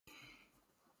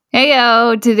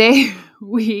Heyo, today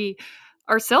we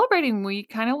are celebrating. We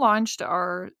kind of launched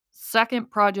our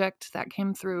second project that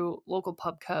came through local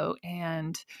pubco,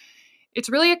 and it's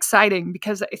really exciting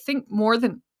because I think more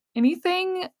than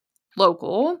anything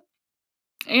local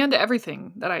and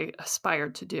everything that I aspire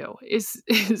to do is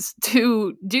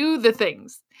to do the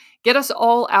things. Get us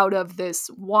all out of this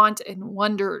want and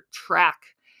wonder track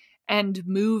and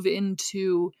move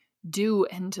into do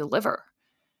and deliver.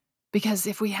 Because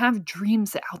if we have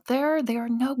dreams out there, they are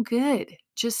no good.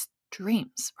 Just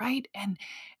dreams, right? And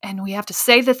we have to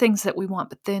say the things that we want,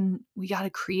 but then we got to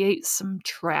create some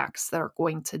tracks that are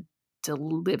going to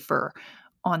deliver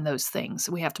on those things.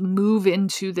 We have to move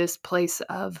into this place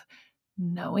of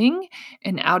knowing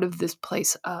and out of this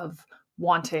place of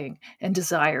wanting and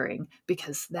desiring,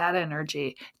 because that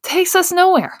energy takes us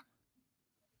nowhere.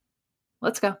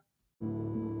 Let's go.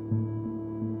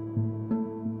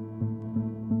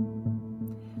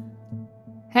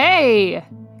 Hey,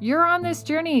 you're on this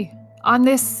journey, on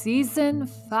this season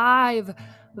 5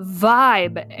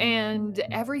 vibe, and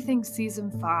everything season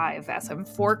 5, as I'm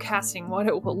forecasting what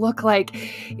it will look like,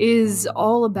 is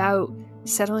all about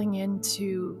settling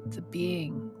into the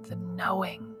being, the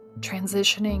knowing,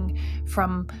 transitioning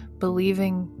from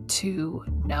believing to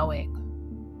knowing,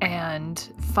 and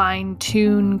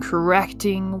fine-tune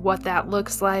correcting what that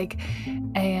looks like,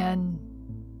 and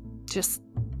just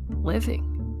living.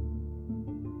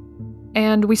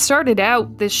 And we started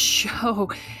out this show,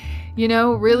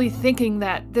 really thinking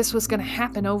that this was going to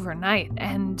happen overnight.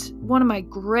 And one of my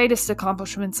greatest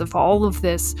accomplishments of all of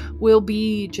this will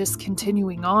be just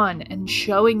continuing on and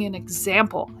showing an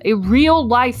example, a real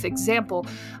life example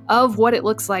of what it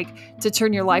looks like to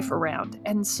turn your life around.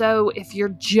 And so if you're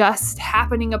just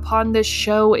happening upon this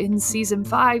show in season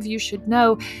 5, you should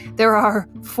know there are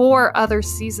 4 other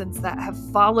seasons that have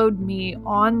followed me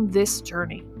on this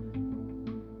journey.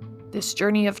 This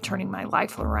journey of turning my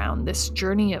life around, this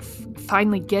journey of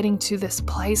finally getting to this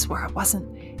place where I wasn't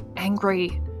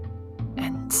angry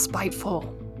and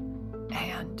spiteful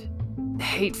and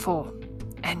hateful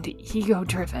and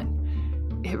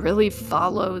ego-driven. It really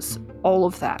follows all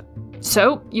of that.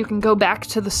 So you can go back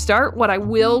to the start. What I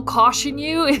will caution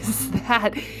you is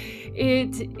that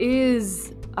it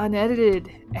is unedited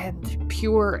and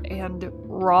pure and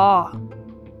raw.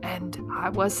 And I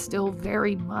was still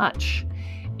very much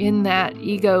in that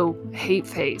ego hate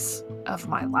phase of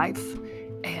my life,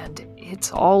 and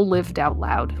it's all lived out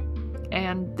loud.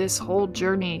 And this whole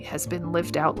journey has been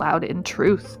lived out loud in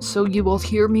truth. So you will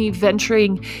hear me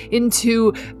venturing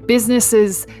into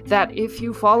businesses that, if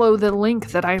you follow the link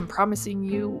that I am promising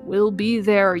you will be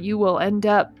there, you will end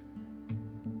up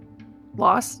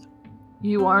lost.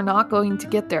 You are not going to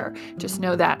get there. Just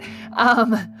know that.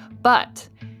 But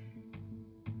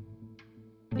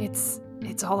it's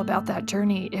all about that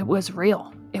journey. It was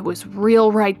real. It was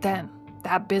real right then.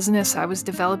 That business I was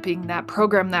developing, that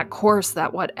program, that course,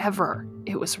 that whatever,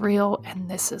 it was real, and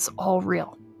this is all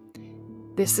real.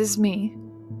 This is me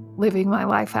living my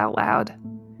life out loud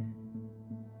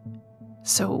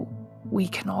so we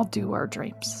can all do our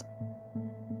dreams.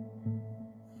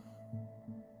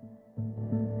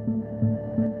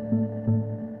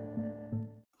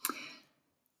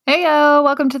 Heyo,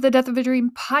 welcome to the Death of a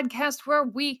Dream podcast, where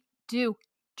we do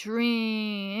dreams.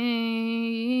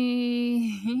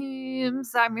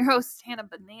 I'm your host, Hannah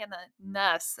Banana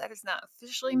Nuss. That is not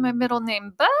officially my middle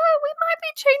name, but we might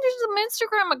be changing some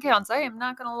Instagram accounts. I am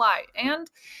not going to lie.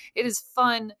 And it is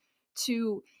fun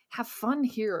to have fun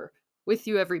here with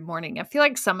you every morning. I feel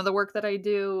like some of the work that I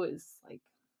do is like,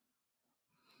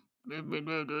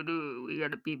 we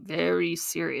got to be very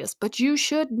serious. But you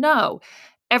should know,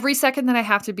 every second that I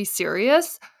have to be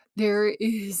serious, there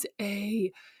is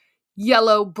a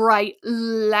yellow, bright,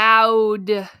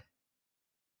 loud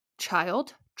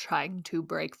child trying to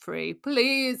break free.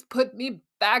 Please put me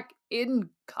back in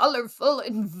colorful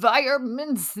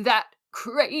environments that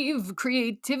crave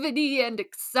creativity and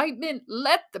excitement.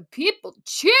 Let the people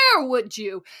cheer, would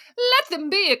you? Let them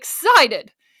be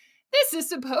excited. This is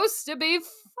supposed to be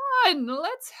fun.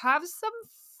 Let's have some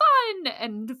fun.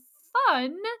 And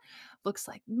fun looks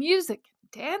like music,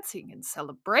 dancing, and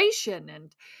celebration.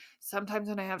 And sometimes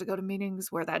when I have to go to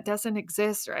meetings where that doesn't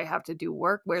exist, or I have to do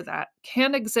work where that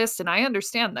can exist, and I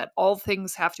understand that all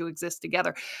things have to exist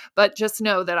together, but just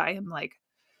know that I am like,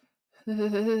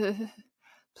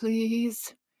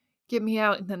 please get me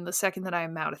out. And then the second that I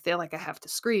am out, I feel like I have to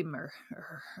scream or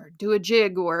do a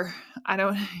jig, or I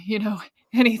don't,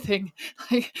 anything.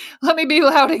 Like, let me be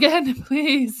loud again,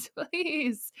 please.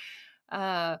 Anyways,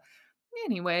 I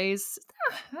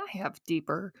have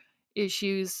deeper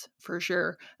issues for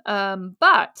sure.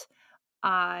 But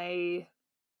I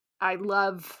I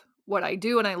love what I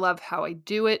do and I love how I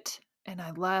do it. And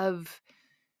I love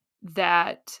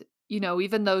that,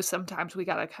 even though sometimes we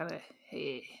got to kind of,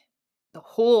 hey, the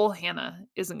whole Hannah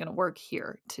isn't going to work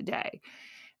here today.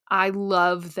 I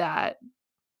love that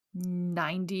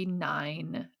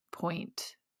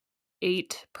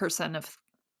 99.8% of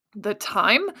the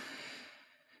time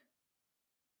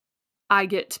I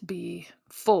get to be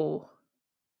full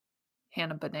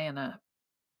Hannah Banana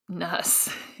Nuss.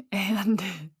 And,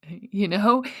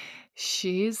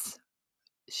 she's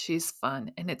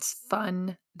fun. And it's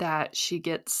fun that she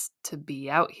gets to be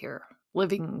out here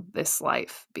living this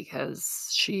life because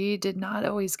she did not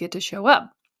always get to show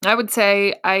up. I would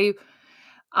say I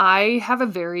have a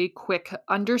very quick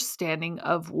understanding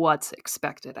of what's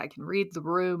expected. I can read the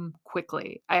room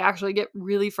quickly. I actually get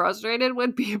really frustrated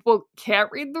when people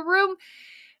can't read the room.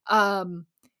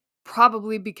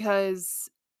 Probably because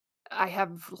I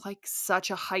have like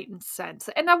such a heightened sense.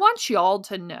 And I want y'all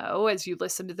to know as you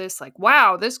listen to this, like,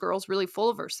 wow, this girl's really full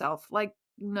of herself. Like,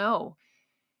 no,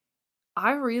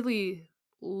 I really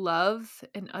love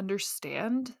and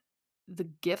understand the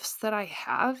gifts that I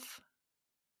have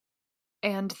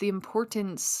and the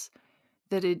importance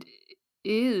that it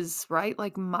is, right?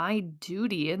 Like my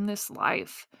duty in this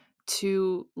life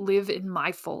to live in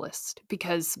my fullest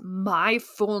because my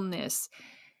fullness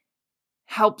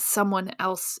help someone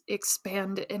else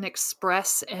expand and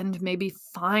express and maybe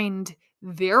find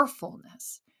their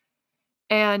fullness.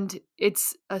 And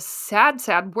it's a sad,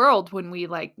 sad world when we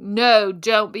like, no,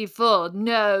 don't be full.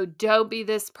 No, don't be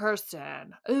this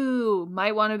person. Ooh,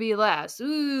 might want to be less.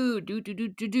 Ooh, do.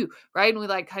 Right? And we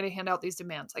like kind of hand out these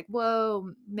demands like,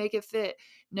 whoa, make it fit.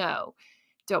 No,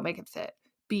 don't make it fit.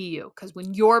 Be you. Because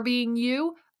when you're being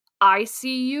you, I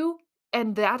see you.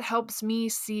 And that helps me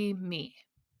see me.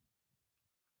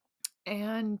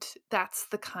 And that's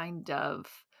the kind of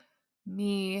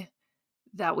me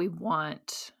that we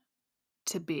want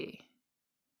to be.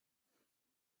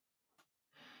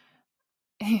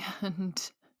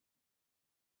 And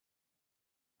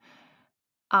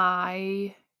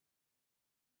I,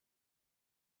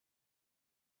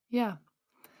 yeah,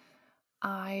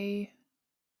 I,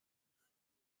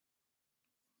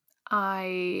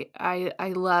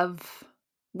 I love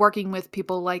working with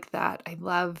people like that. I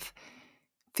love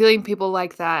feeling people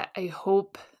like that. I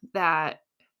hope that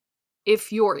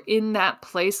if you're in that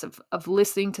place of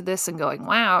listening to this and going,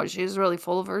 wow, she's really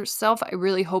full of herself, I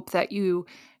really hope that you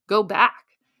go back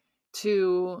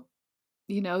to,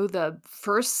 the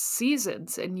first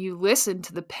seasons and you listen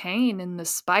to the pain and the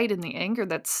spite and the anger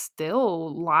that's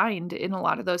still lined in a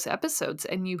lot of those episodes.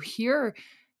 And you hear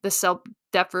the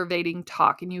self-deprecating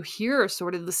talk and you hear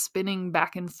sort of the spinning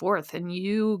back and forth and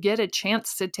you get a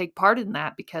chance to take part in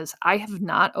that because I have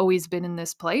not always been in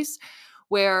this place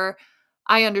where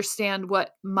I understand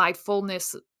what my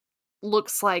fullness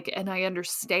looks like and I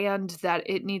understand that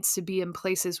it needs to be in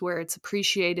places where it's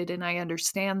appreciated and I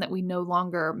understand that we no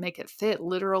longer make it fit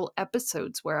literal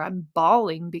episodes where I'm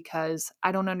bawling because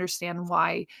I don't understand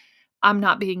why I'm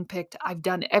not being picked. I've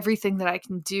done everything that I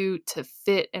can do to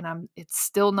fit and it's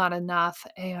still not enough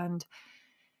and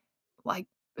like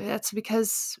that's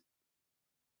because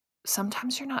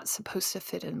sometimes you're not supposed to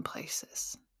fit in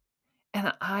places.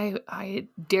 And I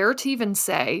dare to even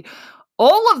say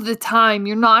all of the time,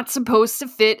 you're not supposed to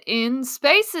fit in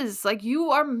spaces. Like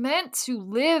you are meant to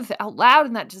live out loud,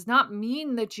 and that does not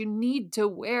mean that you need to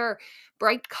wear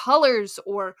bright colors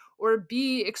or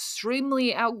be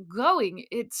extremely outgoing.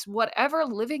 It's whatever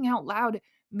living out loud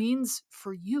means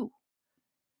for you.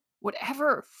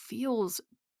 Whatever feels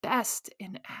best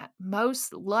and at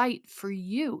most light for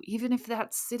you, even if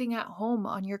that's sitting at home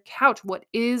on your couch. What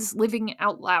is living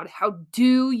out loud? How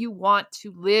do you want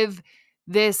to live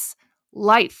this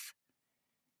life?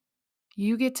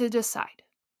 You get to decide.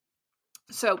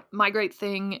 So, my great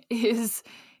thing is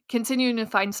continuing to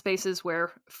find spaces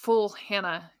where full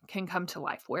Hannah can come to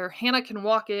life, where Hannah can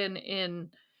walk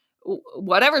in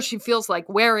whatever she feels like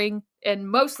wearing. And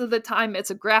most of the time,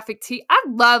 it's a graphic tee. I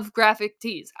love graphic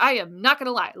tees. I am not going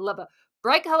to lie. I love a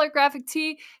bright color graphic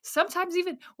tee, sometimes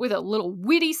even with a little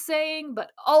witty saying,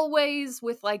 but always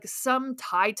with like some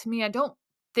tie to me.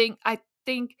 I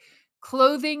think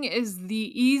clothing is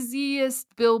the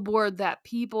easiest billboard that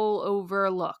people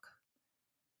overlook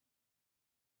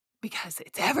because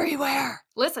it's everywhere.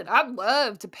 Listen, I'd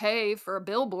love to pay for a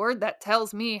billboard that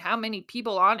tells me how many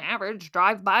people on average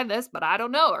drive by this, but I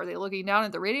don't know. Are they looking down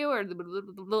at the radio or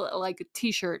like a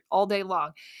t-shirt all day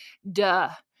long? Duh.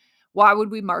 Why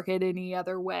would we market any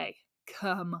other way?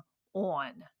 Come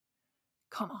on.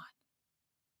 Come on.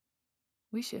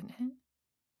 We shouldn't.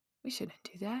 We shouldn't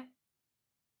do that.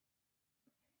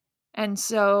 And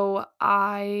so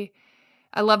I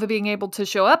love being able to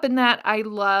show up in that. I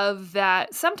love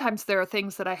that sometimes there are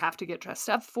things that I have to get dressed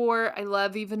up for. I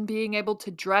love even being able to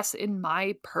dress in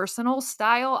my personal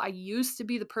style. I used to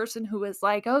be the person who was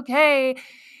like, okay,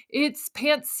 it's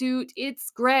pantsuit,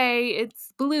 it's gray,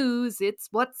 it's blues, it's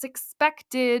what's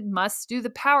expected, must do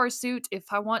the power suit if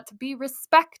I want to be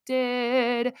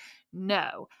respected.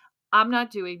 No, I'm not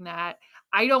doing that.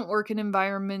 I don't work in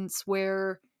environments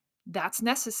where that's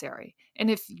necessary.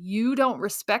 And if you don't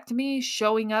respect me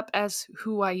showing up as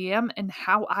who I am and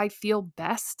how I feel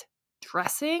best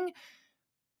dressing,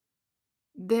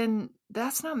 then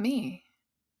that's not me.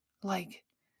 Like,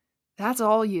 that's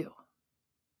all you.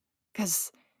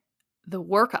 Because the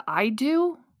work I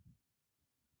do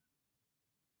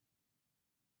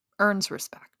earns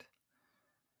respect.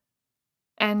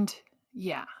 And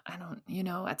yeah, I don't,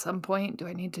 at some point, do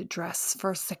I need to dress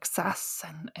for success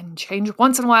and change?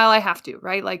 Once in a while, I have to,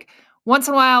 right? Like, once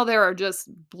in a while, there are just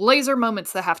blazer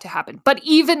moments that have to happen. But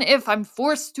even if I'm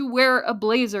forced to wear a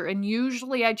blazer, and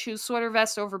usually I choose sweater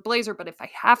vest over blazer, but if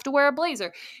I have to wear a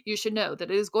blazer, you should know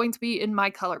that it is going to be in my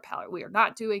color palette. We are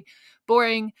not doing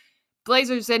boring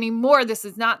blazers anymore. This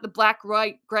is not the black,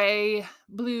 white, gray,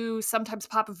 blue, sometimes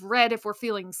pop of red if we're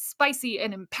feeling spicy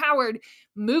and empowered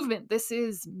movement. This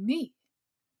is me.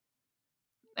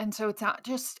 And so it's not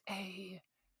just a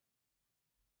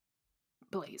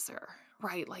blazer,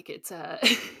 right? Like it's a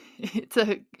it's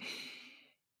a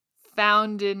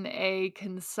found in a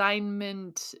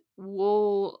consignment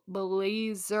wool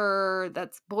blazer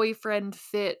that's boyfriend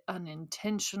fit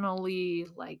unintentionally.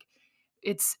 Like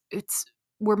it's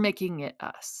we're making it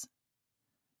us.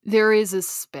 There is a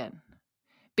spin.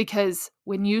 Because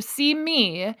when you see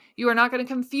me, you are not going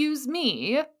to confuse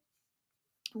me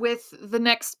with the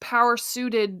next power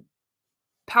suited,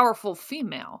 powerful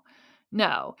female.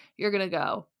 No, you're going to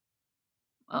go,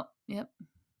 oh, yep,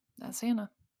 that's Anna.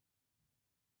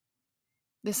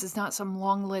 This is not some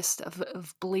long list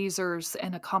of blazers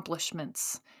and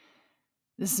accomplishments.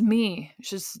 This is me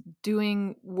just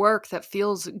doing work that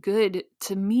feels good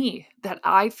to me, that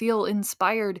I feel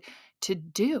inspired to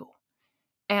do.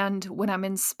 And when I'm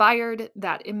inspired,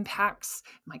 that impacts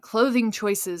my clothing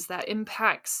choices, that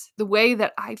impacts the way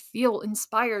that I feel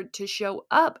inspired to show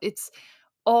up. It's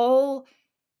all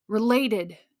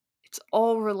related. It's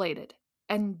all related.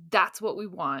 And that's what we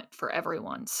want for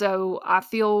everyone. So I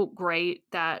feel great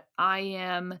that I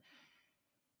am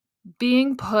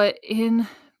being put in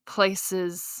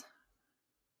places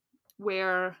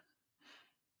where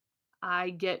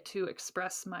I get to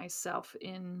express myself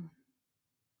in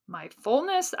my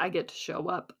fullness. I get to show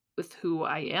up with who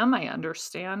I am. I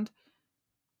understand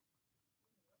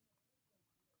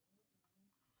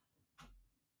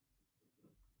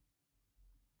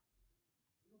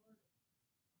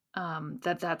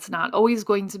that that's not always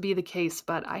going to be the case,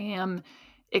 but I am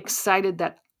excited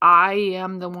that I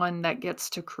am the one that gets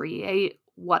to create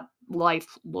what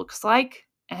life looks like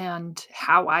and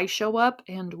how I show up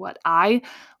and what I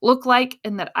look like,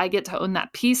 and that I get to own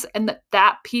that piece, and that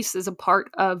that piece is a part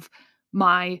of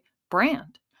my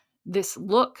brand. This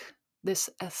look, this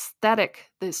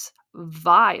aesthetic, this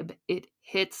vibe, it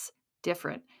hits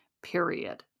different,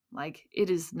 period. Like, it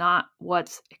is not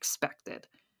what's expected.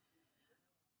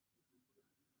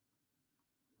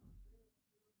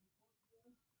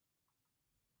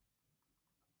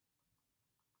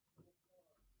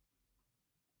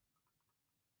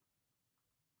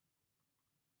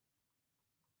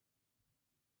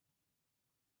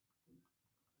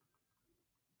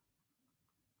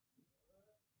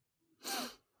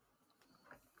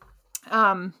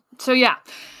 So yeah,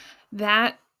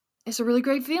 that is a really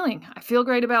great feeling. I feel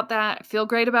great about that. I feel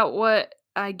great about what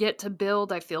I get to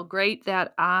build. I feel great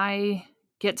that I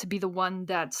get to be the one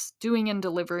that's doing and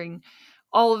delivering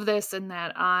all of this, and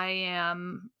that I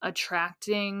am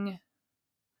attracting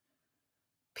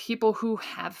people who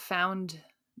have found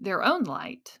their own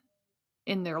light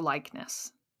in their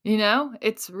likeness.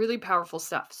 It's really powerful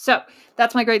stuff. So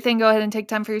that's my great thing. Go ahead and take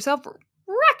time for yourself.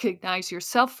 Recognize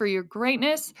yourself for your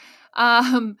greatness.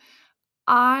 Um,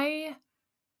 I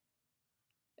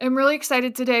am really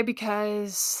excited today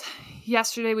because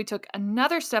yesterday we took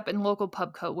another step in local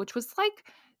pubco, which was like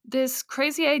this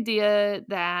crazy idea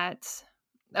that,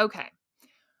 okay,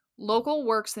 local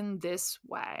works in this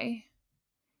way.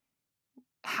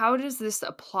 How does this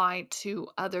apply to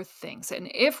other things?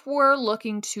 And if we're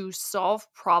looking to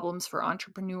solve problems for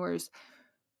entrepreneurs,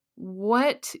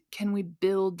 what can we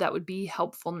build that would be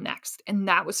helpful next? And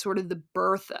that was sort of the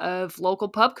birth of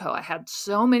local pubco. I had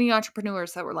so many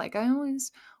entrepreneurs that were like, I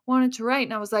always wanted to write.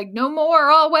 And I was like, no more,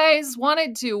 always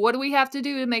wanted to. What do we have to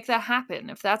do to make that happen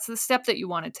if that's the step that you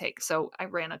want to take? So I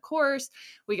ran a course.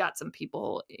 We got some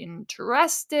people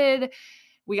interested.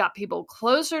 We got people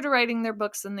closer to writing their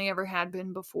books than they ever had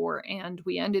been before. And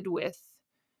we ended with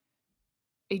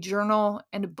a journal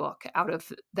and a book out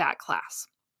of that class.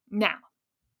 Now,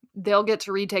 they'll get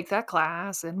to retake that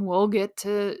class and we'll get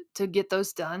to get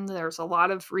those done. There's a lot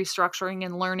of restructuring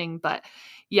and learning, but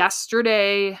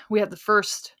yesterday we had the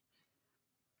first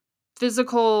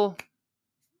physical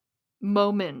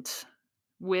moment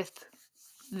with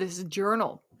this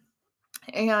journal,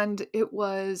 and it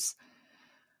was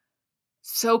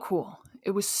so cool.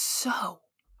 It was so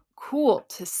cool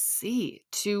to see,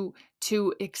 to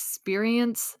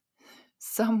experience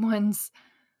someone's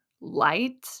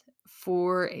light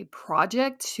for a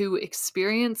project, to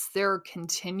experience their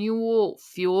continual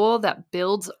fuel that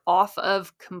builds off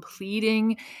of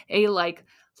completing a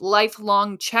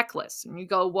lifelong checklist. And you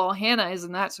go, well, Hannah,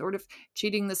 isn't that sort of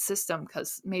cheating the system?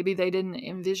 Because maybe they didn't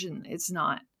envision. It's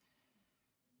not.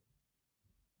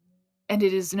 And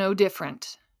it is no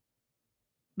different.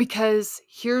 Because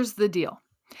here's the deal.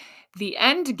 The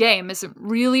end game isn't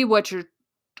really what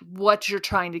you're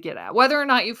trying to get at. Whether or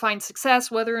not you find success,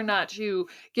 whether or not you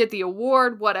get the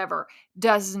award, whatever,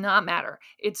 does not matter.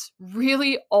 It's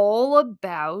really all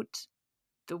about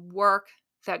the work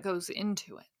that goes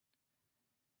into it.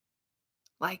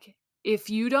 Like, if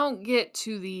you don't get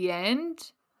to the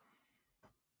end,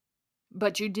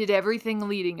 but you did everything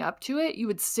leading up to it, you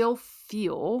would still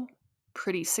feel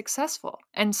pretty successful.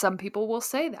 And some people will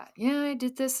say that, yeah, I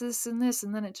did this, and this,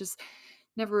 and then it just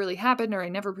never really happened, or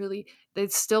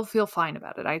they'd still feel fine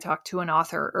about it. I talked to an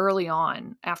author early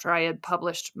on after I had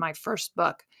published my first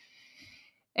book,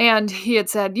 and he had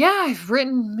said, yeah, I've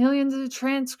written millions of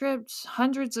transcripts,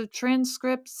 hundreds of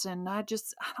transcripts, and I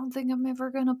don't think I'm ever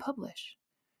going to publish.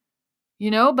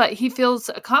 But he feels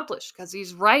accomplished because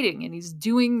he's writing and he's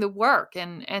doing the work.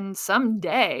 And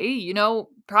someday,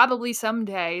 probably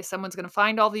someday, someone's going to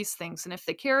find all these things. And if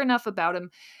they care enough about him,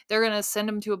 they're going to send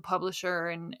him to a publisher,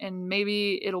 and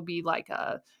maybe it'll be like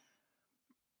a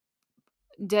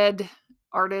dead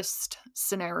artist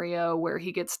scenario where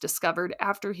he gets discovered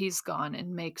after he's gone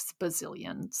and makes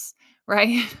bazillions,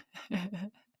 right?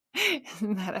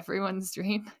 Isn't that everyone's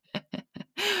dream?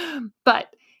 But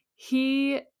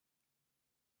he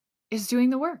is doing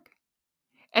the work.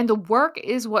 And the work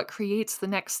is what creates the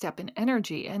next step in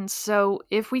energy. And so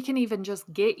if we can even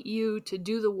just get you to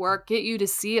do the work, get you to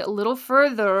see it a little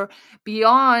further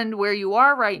beyond where you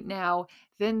are right now,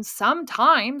 then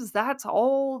sometimes that's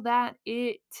all that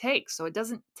it takes. So it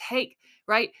doesn't take,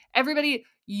 right? Everybody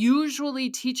usually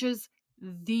teaches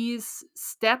these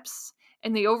steps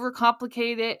and they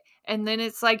overcomplicate it. And then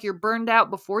it's like you're burned out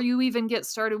before you even get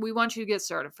started. We want you to get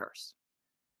started first,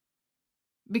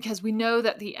 because we know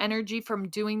that the energy from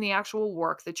doing the actual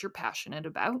work that you're passionate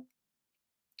about,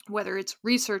 whether it's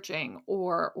researching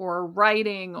or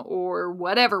writing or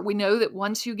whatever, we know that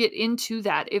once you get into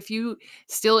that, if you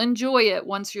still enjoy it,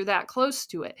 once you're that close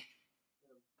to it,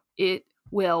 it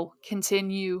will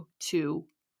continue to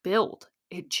build.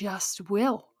 It just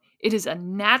will. It is a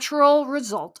natural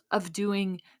result of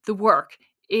doing the work.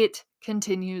 It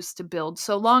continues to build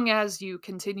so long as you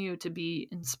continue to be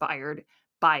inspired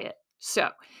by it.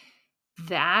 So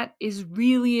that is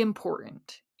really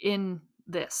important in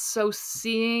this. So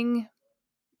seeing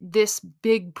this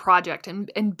big project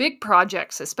and big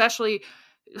projects, especially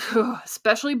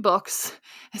books,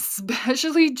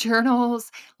 especially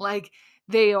journals, like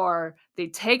they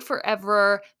take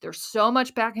forever. There's so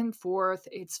much back and forth.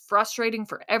 It's frustrating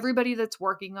for everybody that's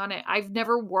working on it. I've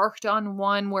never worked on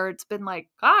one where it's been like,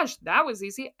 gosh, that was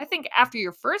easy. I think after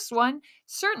your first one,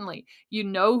 certainly you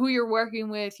know who you're working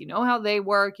with, you know how they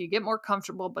work, you get more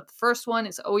comfortable, but the first one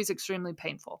is always extremely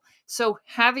painful. So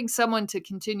having someone to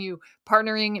continue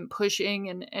partnering and pushing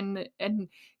and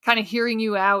kind of hearing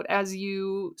you out as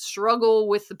you struggle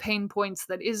with the pain points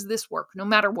that is this work, no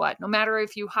matter what, no matter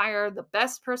if you hire the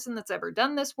best person that's ever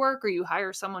done this work or you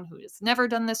hire someone who has never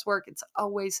done this work, it's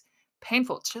always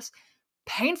painful. It's just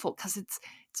painful because it's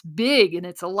big and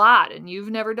it's a lot and you've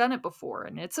never done it before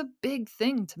and it's a big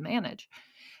thing to manage.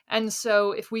 And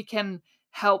so if we can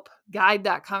help guide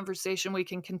that conversation, we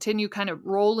can continue kind of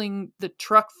rolling the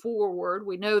truck forward.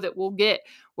 We know that we'll get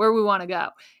where we want to go,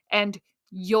 and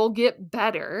you'll get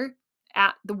better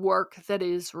at the work that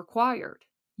is required.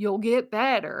 You'll get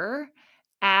better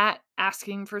at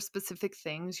asking for specific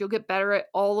things. You'll get better at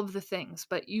all of the things,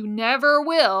 but you never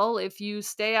will if you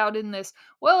stay out in this,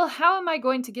 well, how am I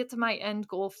going to get to my end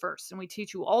goal first? And we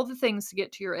teach you all the things to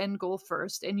get to your end goal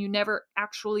first, and you never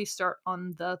actually start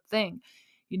on the thing.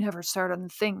 you never start on the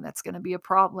thing that's going to be a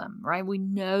problem, right? We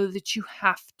know that you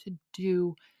have to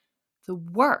do the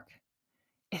work.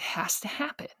 It has to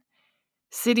happen.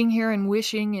 Sitting here and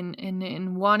wishing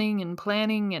and wanting and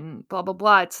planning and blah blah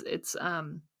blah. It's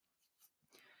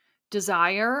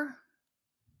desire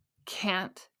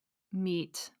can't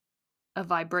meet a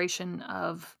vibration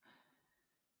of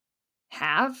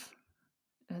have.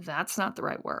 That's not the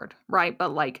right word, right?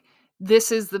 But like,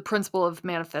 this is the principle of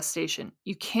manifestation.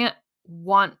 You can't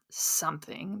want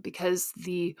something because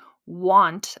the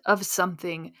want of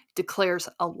something declares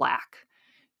a lack.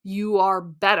 You are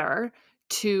better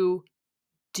to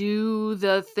do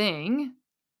the thing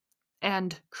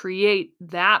and create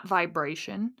that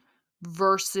vibration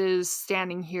versus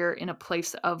standing here in a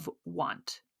place of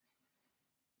want,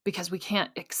 because we can't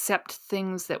accept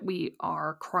things that we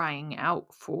are crying out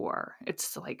for.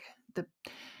 It's like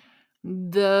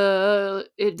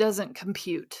it doesn't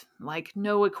compute. Like,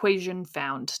 no equation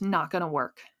found, not going to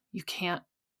work. You can't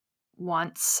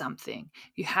want something.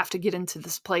 You have to get into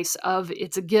this place of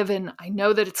it's a given. I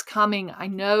know that it's coming. I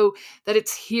know that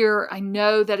it's here. I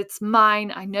know that it's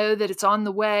mine. I know that it's on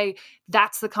the way.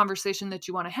 That's the conversation that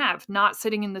you want to have, not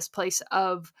sitting in this place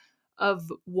of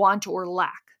want or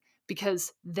lack,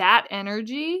 because that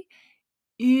energy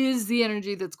is the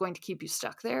energy that's going to keep you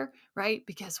stuck there, right?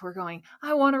 Because we're going,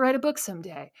 I want to write a book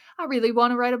someday. I really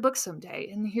want to write a book someday.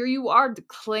 And here you are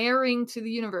declaring to the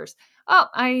universe, oh,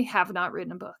 I have not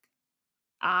written a book.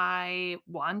 I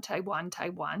want,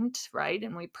 right?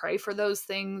 And we pray for those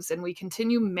things and we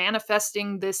continue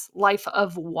manifesting this life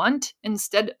of want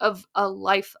instead of a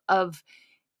life of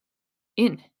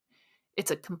in.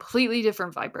 It's a completely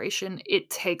different vibration.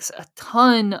 It takes a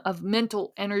ton of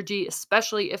mental energy,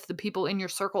 especially if the people in your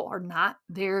circle are not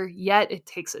there yet. It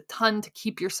takes a ton to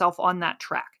keep yourself on that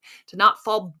track, to not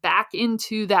fall back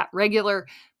into that regular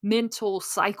mental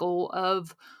cycle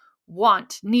of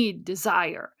want, need,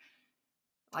 desire.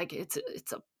 Like, it's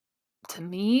a, to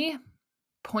me,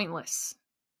 pointless.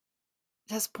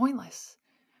 That's pointless.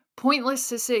 Pointless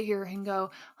to sit here and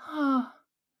go, oh,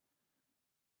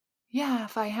 yeah,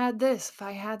 if I had this, if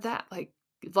I had that, like,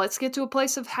 let's get to a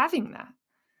place of having that.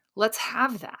 Let's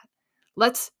have that.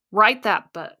 Let's write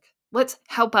that book. Let's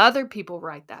help other people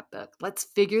write that book. Let's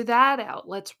figure that out.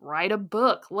 Let's write a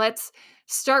book. Let's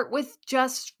start with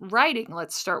just writing.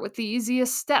 Let's start with the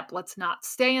easiest step. Let's not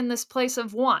stay in this place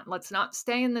of want. Let's not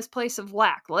stay in this place of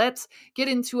lack. Let's get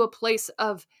into a place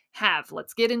of have.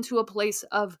 Let's get into a place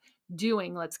of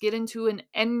doing. Let's get into an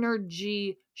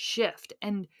energy shift.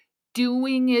 And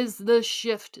doing is the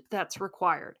shift that's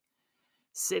required.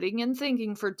 Sitting and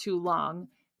thinking for too long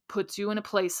puts you in a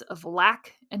place of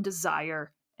lack and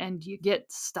desire, and you get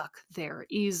stuck there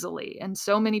easily. And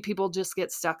so many people just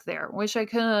get stuck there. Wish I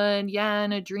could, yeah,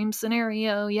 in a dream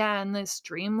scenario, yeah, in this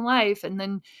dream life. And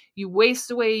then you waste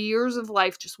away years of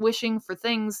life just wishing for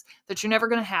things that you're never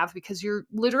going to have because you're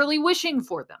literally wishing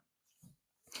for them.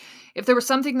 If there was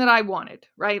something that I wanted,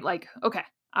 right? Like, okay,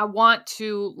 I want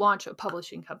to launch a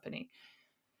publishing company.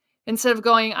 Instead of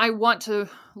going, I want to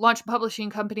launch a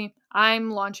publishing company, I'm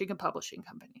launching a publishing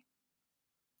company.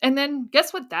 And then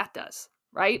guess what that does,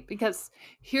 right? Because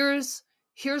here's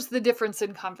the difference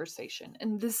in conversation.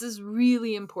 And this is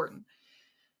really important.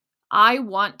 I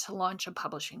want to launch a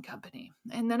publishing company.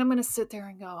 And then I'm going to sit there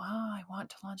and go, oh, I want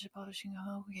to launch a publishing.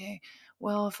 Okay.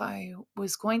 Well, if I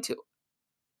was going to,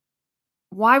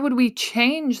 why would we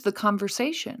change the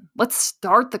conversation? Let's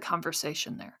start the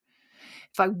conversation there.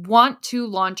 If I want to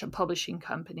launch a publishing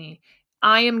company,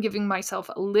 I am giving myself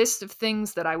a list of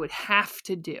things that I would have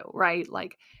to do, right?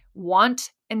 Like,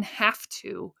 want and have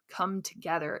to come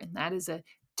together. And that is a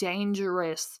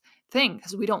dangerous thing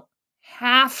because we don't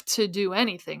have to do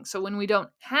anything. So when we don't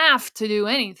have to do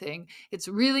anything, it's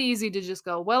really easy to just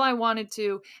go, well, I wanted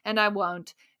to, and I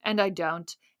won't, and I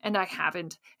don't, and I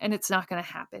haven't, and it's not going to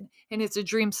happen. And it's a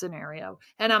dream scenario,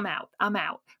 and I'm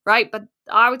out, right? But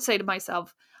I would say to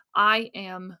myself, I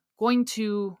am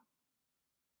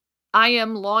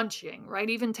launching, right?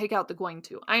 Even take out the going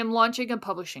to. I am launching a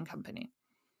publishing company.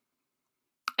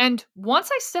 And once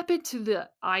I step into the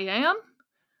I am,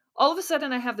 all of a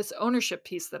sudden I have this ownership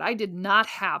piece that I did not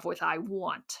have with I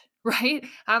want, right?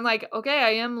 I'm like, okay, I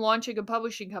am launching a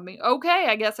publishing company. Okay,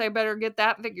 I guess I better get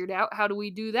that figured out. How do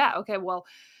we do that? Okay, well,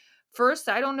 first,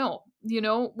 I don't know.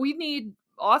 We need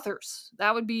authors.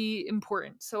 That would be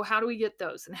important. So how do we get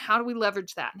those? And how do we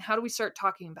leverage that? And how do we start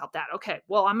talking about that? Okay,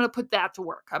 well, I'm going to put that to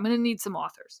work. I'm going to need some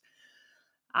authors.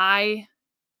 I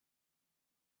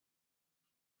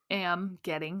am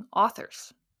getting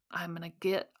authors. I'm going to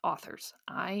get authors.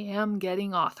 I am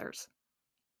getting authors.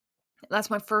 That's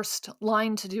my first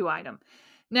line to do item.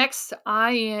 Next,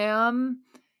 I am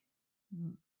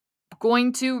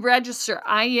going to register.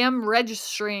 I am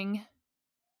registering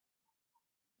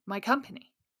my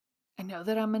company. I know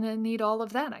that I'm going to need all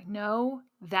of that. I know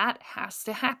that has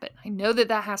to happen. I know that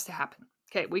that has to happen.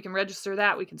 Okay, we can register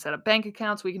that. We can set up bank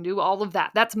accounts. We can do all of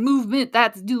that. That's movement.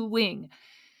 That's doing.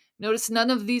 Notice none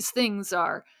of these things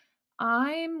are,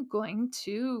 I'm going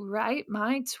to write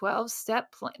my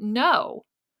 12-step plan. No,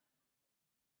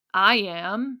 I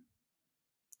am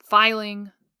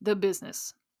filing the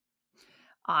business.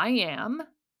 I am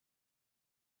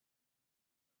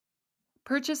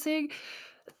purchasing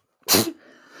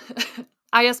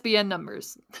ISBN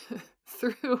numbers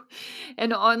through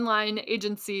an online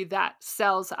agency that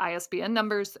sells ISBN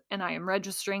numbers, and I am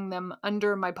registering them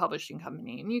under my publishing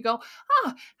company. And you go,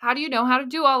 how do you know how to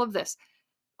do all of this?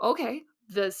 Okay,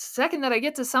 the second that I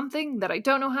get to something that I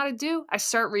don't know how to do, I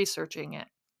start researching it,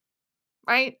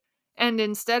 right? And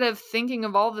instead of thinking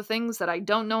of all the things that I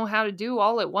don't know how to do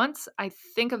all at once, I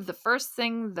think of the first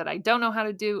thing that I don't know how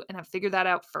to do and I figure that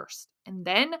out first. And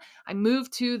then I move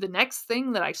to the next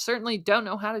thing that I certainly don't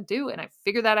know how to do and I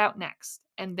figure that out next.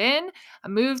 And then I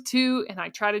move to and I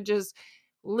try to just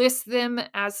list them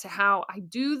as to how I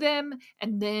do them.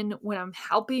 And then when I'm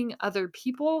helping other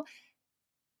people,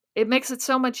 it makes it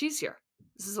so much easier.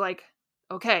 This is like,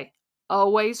 okay,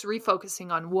 always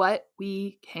refocusing on what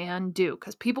we can do,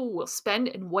 because people will spend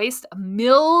and waste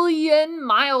 1,000,000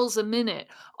 miles a minute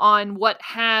on what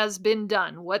has been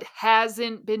done, what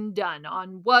hasn't been done,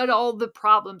 on what all the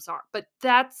problems are. But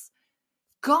that's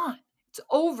gone. It's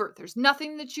over. There's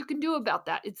nothing that you can do about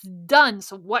that. It's done.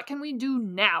 So what can we do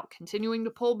now? Continuing to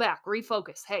pull back,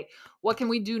 refocus. Hey, what can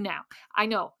we do now? I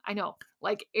know.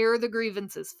 Like, air the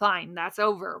grievances. Fine. That's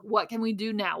over. What can we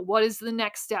do now? What is the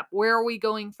next step? Where are we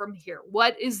going from here?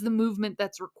 What is the movement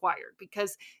that's required?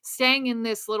 Because staying in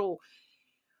this little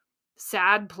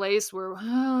sad place where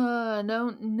I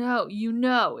don't know,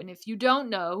 and if you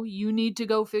don't know, you need to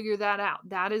go figure that out.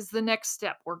 That is the next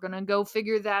step. We're going to go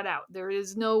figure that out. There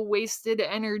is no wasted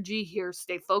energy here.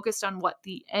 Stay focused on what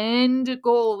the end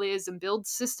goal is and build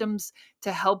systems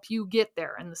to help you get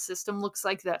there. And the system looks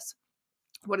like this.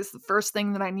 What is the first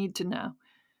thing that I need to know?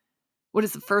 What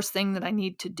is the first thing that I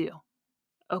need to do?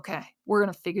 Okay, we're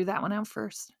going to figure that one out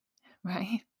first,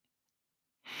 right?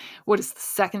 What is the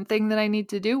second thing that I need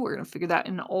to do? We're going to figure that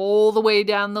in all the way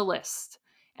down the list.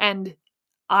 And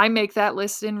I make that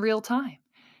list in real time.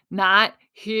 Not,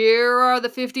 here are the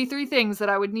 53 things that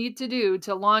I would need to do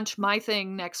to launch my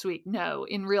thing next week. No,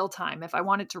 in real time. If I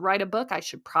wanted to write a book, I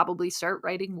should probably start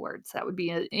writing words. That would be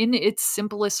in its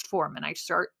simplest form. And I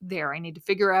start there. I need to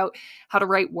figure out how to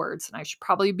write words. And I should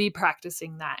probably be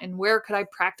practicing that. And where could I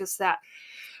practice that?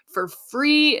 For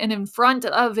free and in front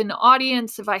of an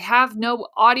audience. If I have no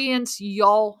audience,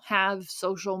 y'all have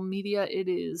social media. It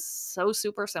is so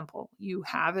super simple. You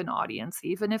have an audience.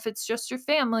 Even if it's just your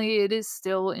family, it is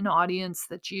still an audience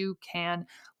that you can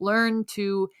learn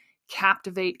to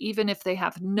captivate. Even if they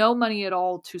have no money at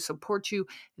all to support you,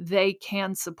 they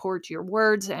can support your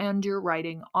words and your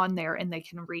writing on there, and they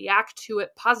can react to it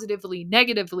positively,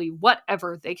 negatively,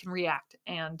 whatever. They can react.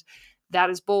 And that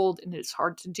is bold and it's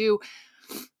hard to do.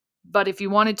 But if you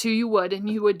wanted to, you would, and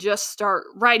you would just start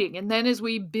writing. And then as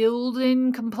we build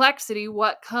in complexity,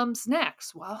 what comes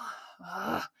next? Well,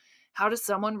 how does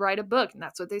someone write a book? And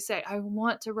that's what they say. I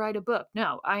want to write a book.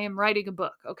 No, I am writing a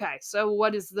book. Okay, so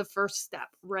what is the first step?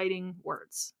 Writing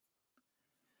words.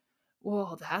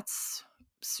 Well, that's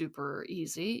super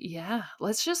easy. Yeah,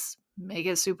 let's just make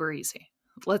it super easy.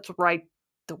 Let's write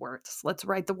the words. Let's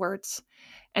write the words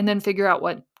and then figure out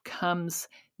what comes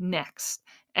next.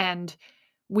 And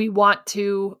we want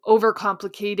to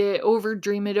overcomplicate it,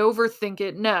 overdream it, overthink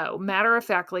it. No, matter of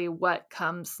factly, what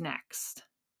comes next?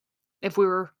 If we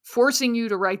were forcing you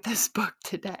to write this book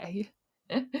today,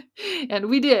 and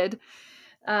we did,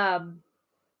 what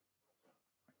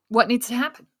needs to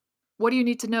happen? What do you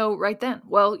need to know right then?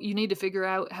 Well, you need to figure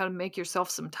out how to make yourself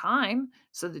some time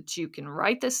so that you can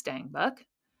write this dang book.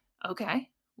 Okay,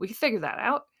 we can figure that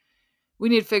out. We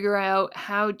need to figure out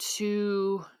how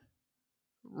to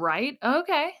write.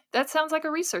 Okay, that sounds like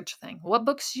a research thing. What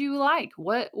books do you like?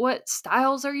 What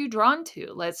styles are you drawn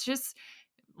to? Let's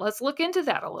look into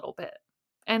that a little bit.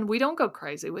 And we don't go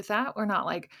crazy with that. We're not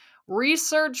like,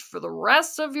 research for the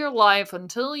rest of your life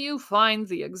until you find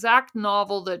the exact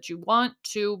novel that you want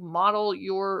to model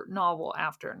your novel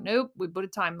after. Nope, we put a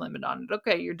time limit on it.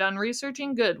 Okay, you're done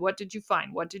researching? Good. What did you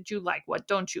find? What did you like? What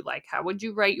don't you like? How would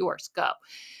you write yours? Go.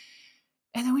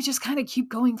 And then we just kind of keep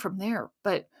going from there.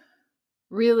 But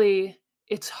really,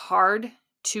 it's hard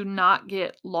to not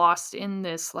get lost in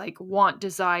this like want,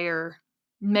 desire,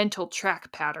 mental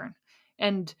track pattern.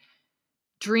 And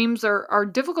dreams are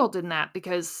difficult in that,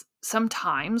 because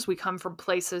sometimes we come from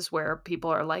places where people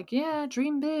are like, yeah,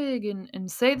 dream big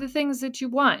and say the things that you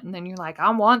want. And then you're like, I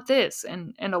want this.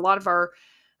 And a lot of our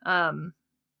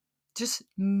just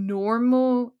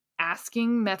normal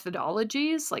asking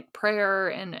methodologies like prayer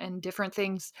and different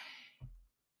things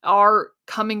are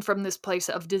coming from this place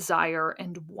of desire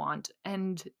and want.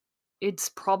 And it's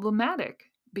problematic,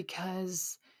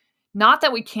 because not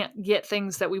that we can't get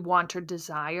things that we want or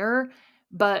desire,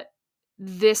 but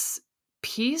this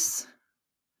piece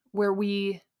where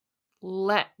we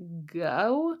let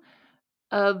go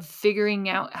of figuring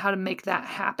out how to make that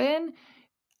happen,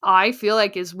 I feel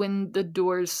like is when the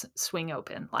doors swing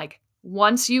open. Like,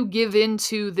 once you give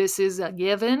into this is a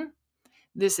given,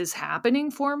 this is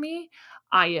happening for me,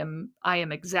 I am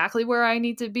exactly where I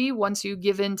need to be. Once you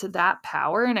give into that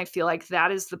power, and I feel like that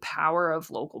is the power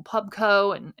of local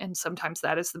pubco, and sometimes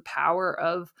that is the power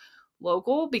of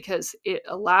local, because it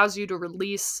allows you to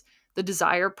release the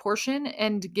desire portion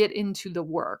and get into the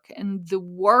work. And the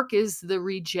work is the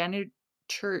regenerative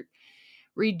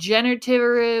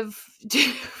regenerative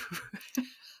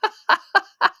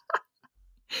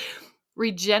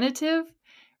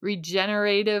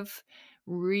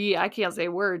I can't say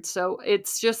words. So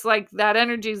it's just like that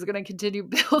energy is going to continue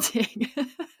building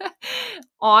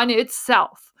on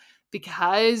itself,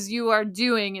 because you are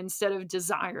doing instead of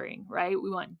desiring, right? We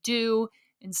want do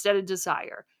instead of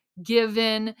desire,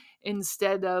 given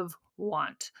instead of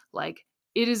want. Like,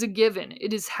 it is a given.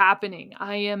 It is happening.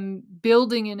 I am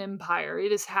building an empire.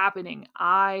 It is happening.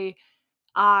 I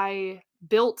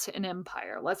built an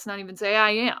empire. Let's not even say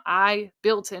I am. I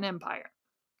built an empire.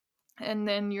 And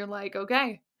then you're like,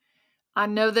 okay, I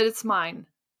know that it's mine.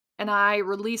 And I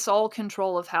release all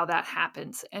control of how that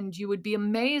happens. And you would be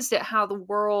amazed at how the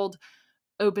world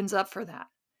opens up for that.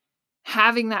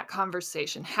 Having that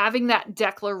conversation, having that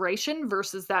declaration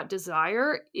versus that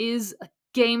desire is a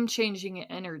game-changing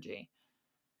energy.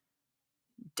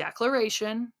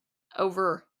 Declaration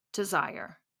over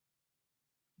desire.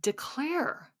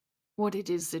 Declare what it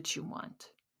is that you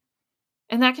want.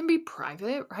 And that can be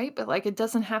private, right? But like, it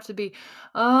doesn't have to be,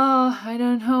 oh, I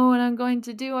don't know what I'm going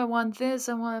to do. I want this.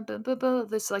 I want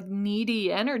this like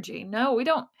needy energy. No, we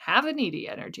don't have a needy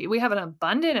energy. We have an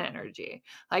abundant energy.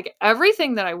 Like,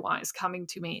 everything that I want is coming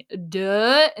to me.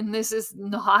 Duh. And this is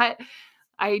not,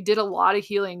 I did a lot of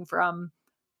healing from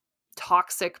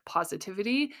toxic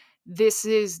positivity. This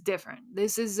is different.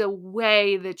 This is a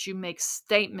way that you make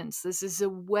statements. This is a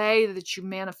way that you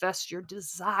manifest your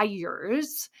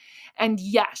desires. And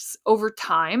yes, over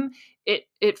time,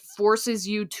 it forces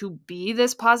you to be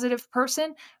this positive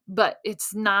person, but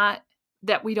it's not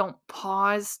that we don't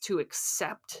pause to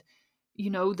accept,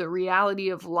 the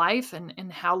reality of life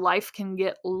and how life can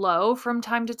get low from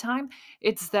time to time.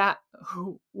 It's that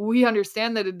we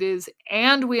understand that it is,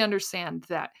 and we understand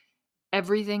that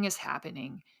everything is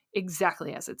happening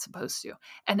exactly as it's supposed to.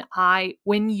 And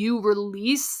when you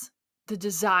release the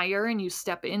desire and you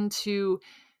step into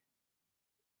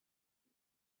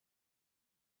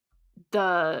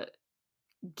the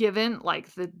given,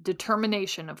 like the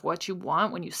determination of what you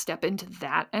want, when you step into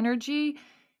that energy,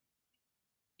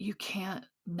 you can't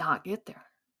not get there.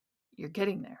 You're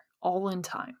getting there all in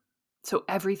time. So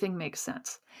everything makes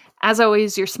sense. As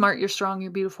always, you're smart, you're strong,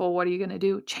 you're beautiful. What are you going to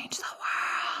do? Change the world.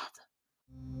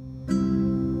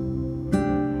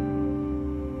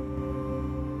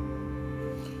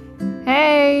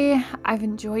 Hey, I've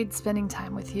enjoyed spending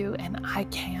time with you, and I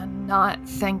cannot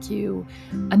thank you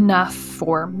enough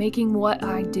for making what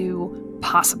I do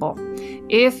possible.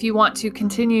 If you want to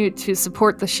continue to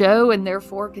support the show and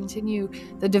therefore continue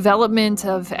the development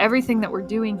of everything that we're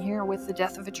doing here with the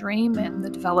Death of a Dream and the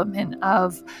development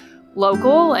of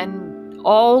local and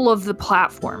all of the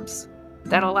platforms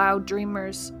that allow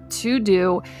dreamers to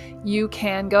do, you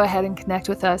can go ahead and connect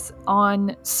with us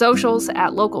on socials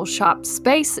at Local Shop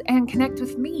Space, and connect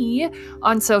with me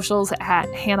on socials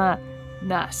at Hannah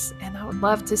Nuss. And I would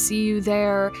love to see you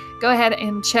there. Go ahead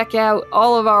and check out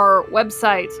all of our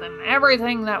websites and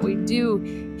everything that we do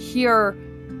here.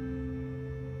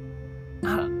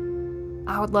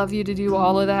 I would love you to do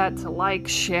all of that, to like,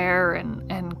 share, and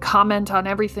comment on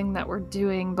everything that we're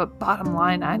doing. But bottom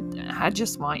line, I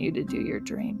just want you to do your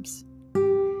dreams.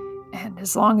 And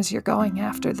as long as you're going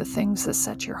after the things that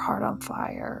set your heart on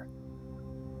fire,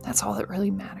 that's all that really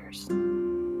matters.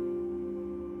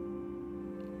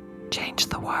 Change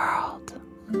the world.